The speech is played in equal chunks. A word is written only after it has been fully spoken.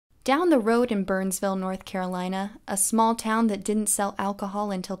Down the road in Burnsville, North Carolina, a small town that didn't sell alcohol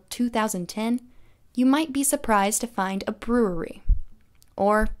until 2010, you might be surprised to find a brewery.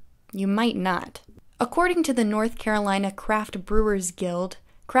 Or you might not. According to the North Carolina Craft Brewers Guild,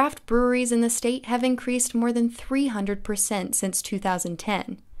 craft breweries in the state have increased more than 300% since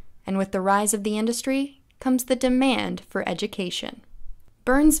 2010, and with the rise of the industry comes the demand for education.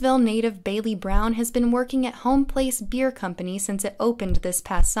 Burnsville native Bailey Brown has been working at Home Place Beer Company since it opened this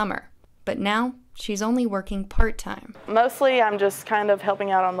past summer, but now she's only working part-time. Mostly I'm just kind of helping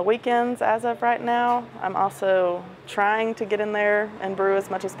out on the weekends as of right now. I'm also trying to get in there and brew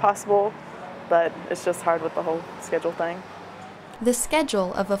as much as possible, but it's just hard with the whole schedule thing. The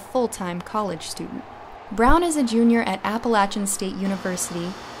schedule of a full-time college student. Brown is a junior at Appalachian State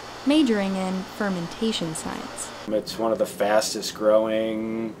University, majoring in fermentation science. It's one of the fastest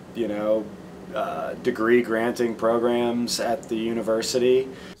growing, degree granting programs at the university.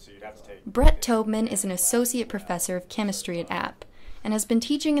 Brett Tobman is an associate professor of chemistry at App and has been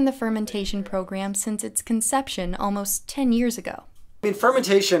teaching in the fermentation program since its conception almost 10 years ago.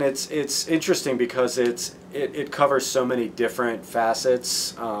 Fermentation, it's interesting because it covers so many different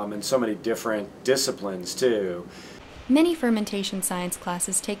facets and so many different disciplines too. Many fermentation science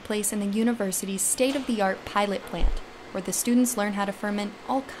classes take place in the university's state-of-the-art pilot plant, where the students learn how to ferment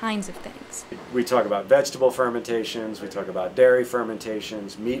all kinds of things. We talk about vegetable fermentations, we talk about dairy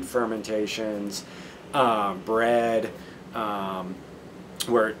fermentations, meat fermentations, bread.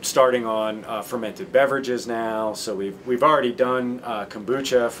 We're starting on fermented beverages now, so we've already done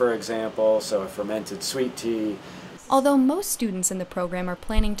kombucha, for example, so a fermented sweet tea. Although most students in the program are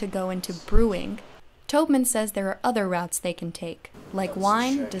planning to go into brewing, Tobman says there are other routes they can take, like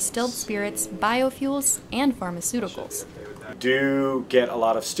wine, distilled spirits, biofuels, and pharmaceuticals. We do get a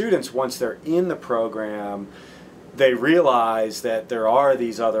lot of students, once they're in the program, they realize that there are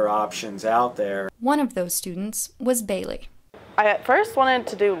these other options out there. One of those students was Bailey. I at first wanted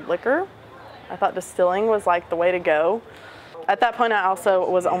to do liquor. I thought distilling was like the way to go. At that point I also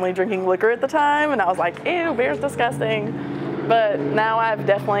was only drinking liquor at the time, and I was like, ew, beer's disgusting. But now I've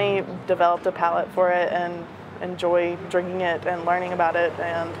definitely developed a palate for it and enjoy drinking it and learning about it,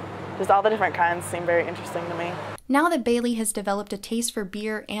 and just all the different kinds seem very interesting to me. Now that Bailey has developed a taste for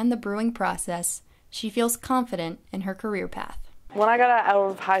beer and the brewing process, she feels confident in her career path. When I got out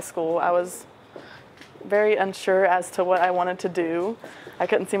of high school, I was very unsure as to what I wanted to do. I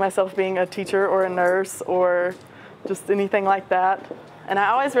couldn't see myself being a teacher or a nurse or just anything like that. And I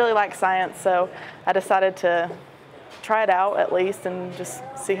always really liked science, so I decided to try it out at least and just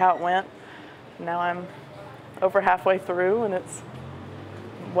see how it went. Now I'm over halfway through, and it's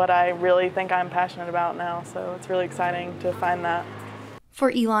what I really think I'm passionate about now, so it's really exciting to find that. For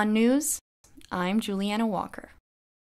Elon News, I'm Juliana Walker.